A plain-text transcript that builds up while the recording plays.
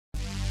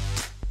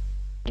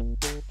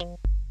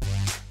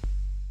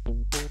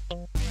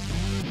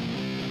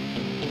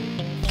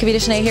Kavita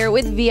Channe here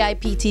with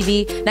VIP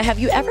TV. Now, have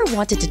you ever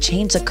wanted to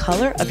change the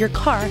color of your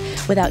car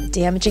without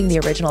damaging the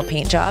original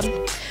paint job?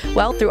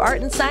 Well, through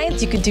art and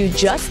science, you can do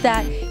just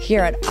that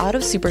here at Auto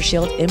Super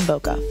Shield in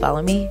Boca.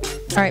 Follow me.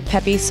 All right,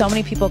 Peppy, so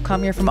many people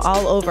come here from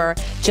all over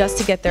just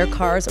to get their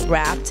cars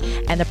wrapped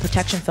and the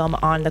protection film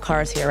on the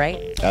cars here,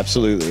 right?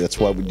 Absolutely. That's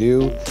what we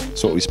do.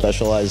 It's what we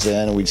specialize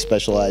in. We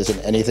specialize in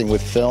anything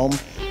with film,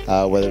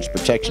 whether it's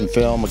protection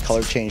film, a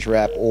color change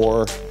wrap,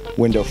 or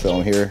window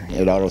film here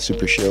at Auto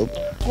Super Shield.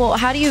 Well,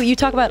 how do you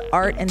talk about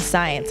art and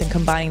science and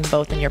combining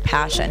both in your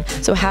passion.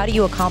 So how do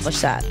you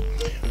accomplish that?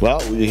 Well,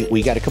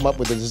 we got to come up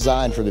with a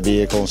design for the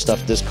vehicle and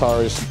stuff. This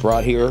car is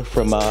brought here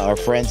from our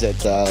friends at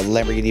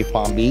Lamborghini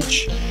Palm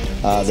Beach.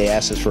 They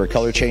asked us for a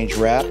color change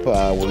wrap.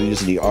 We're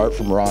using the art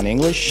from Ron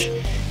English,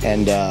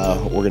 and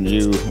we're going to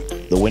do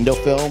the window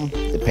film,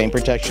 the paint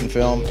protection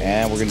film,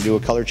 and we're going to do a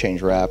color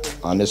change wrap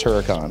on this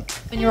Huracan.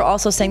 And you're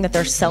also saying that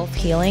they're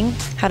self-healing.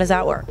 How does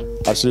that work?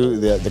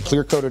 Absolutely. The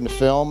clear coat in the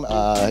film,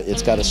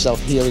 it's got a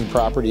self-healing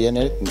property in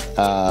it.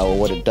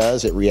 What it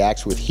does, it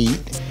reacts with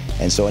heat.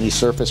 And so any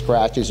surface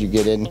scratches you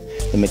get in,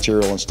 the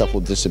material and stuff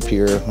will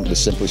disappear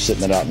just simply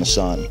sitting it out in the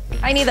sun.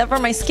 I need that for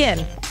my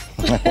skin.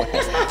 I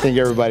think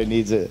everybody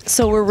needs it.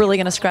 So we're really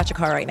going to scratch a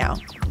car right now?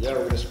 Yeah, we're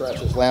going to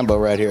scratch this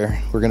Lambo right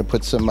here. We're going to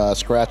put some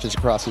scratches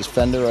across this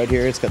fender right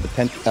here. It's got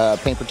the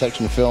paint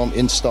protection film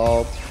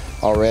installed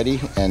already,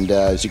 and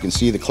as you can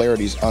see, the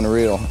clarity is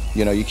unreal.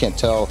 You know, you can't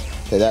tell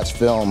that that's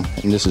film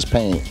and this is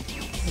paint.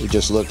 It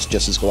just looks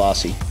just as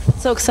glossy.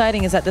 What's so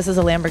exciting is that this is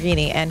a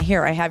Lamborghini, and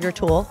here I have your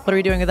tool. What are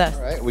we doing with this?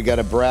 All right, we got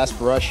a brass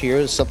brush here.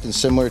 It's something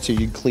similar to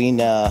you clean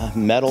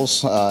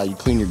metals, you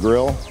clean your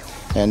grill,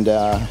 and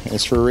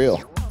it's for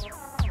real.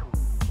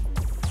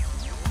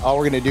 All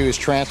we're going to do is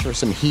transfer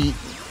some heat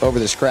over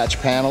the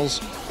scratch panels,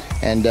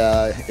 and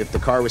if the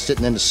car was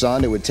sitting in the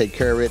sun, it would take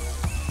care of it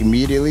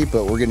immediately,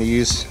 but we're going to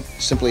use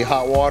simply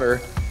hot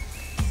water,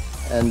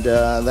 and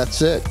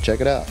that's it.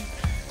 Check it out.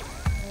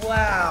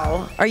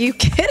 Wow. Are you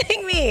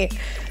kidding me?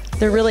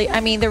 There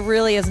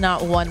really is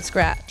not one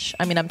scratch.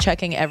 I mean, I'm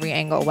checking every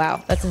angle.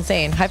 Wow, that's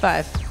insane. High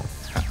five.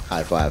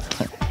 High five.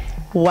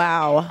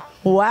 Wow.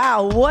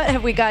 Wow, what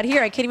have we got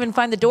here? I can't even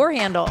find the door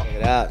handle. Check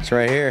it out, it's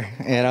right here,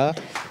 you know.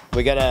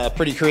 We got a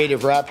pretty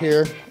creative wrap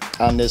here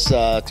on this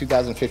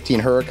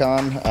 2015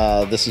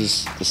 Huracan. This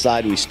is the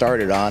side we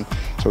started on,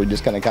 so we're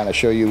just going to kind of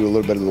show you a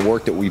little bit of the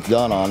work that we've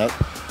done on it.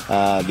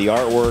 The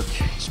artwork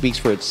speaks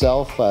for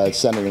itself. It's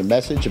sending a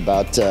message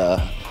about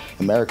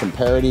American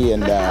parity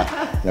and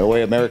the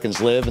way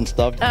Americans live and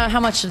stuff. How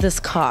much did this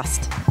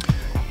cost?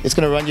 It's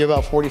going to run you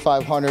about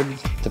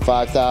 $4,500 to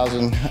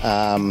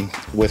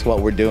 $5,000 with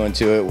what we're doing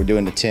to it. We're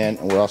doing the tint,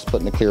 and we're also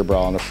putting the clear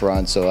bra on the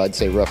front, so I'd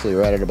say roughly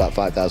right at about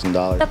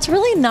 $5,000. That's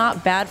really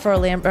not bad for a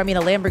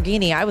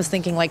Lamborghini. I was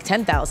thinking like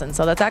 $10,000,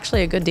 so that's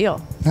actually a good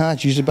deal.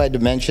 It's usually by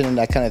dimension and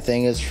that kind of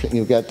thing.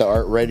 You've got the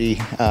art ready,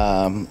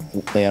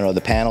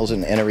 the panels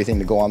and everything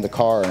to go on the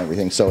car and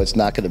everything, so it's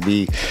not going to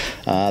be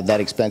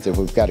that expensive.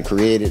 We've got to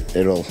create it.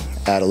 It'll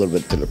add a little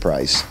bit to the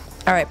price.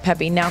 All right,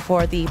 Peppy, now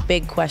for the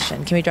big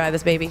question. Can we drive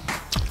this baby?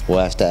 We'll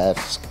have to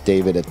ask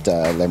David at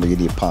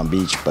Lamborghini at Palm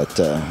Beach, but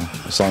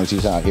as long as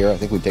he's out here, I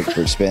think we'd take it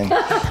for a spin.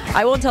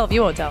 I won't tell if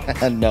you won't tell.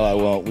 No, I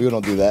won't. We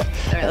don't do that.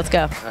 All right, let's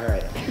go. All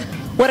right.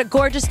 What a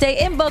gorgeous day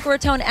in Boca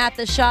Raton at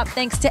the shop.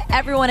 Thanks to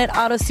everyone at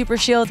Auto Super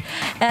Shield.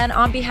 And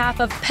on behalf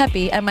of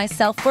Peppy and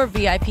myself for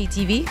VIP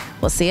TV,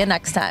 we'll see you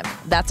next time.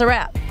 That's a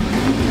wrap.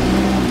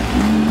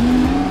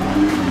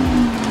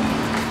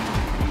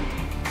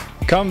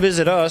 Come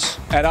visit us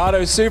at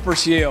Auto Super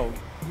Shield.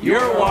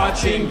 You're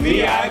watching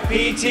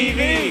VIP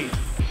TV.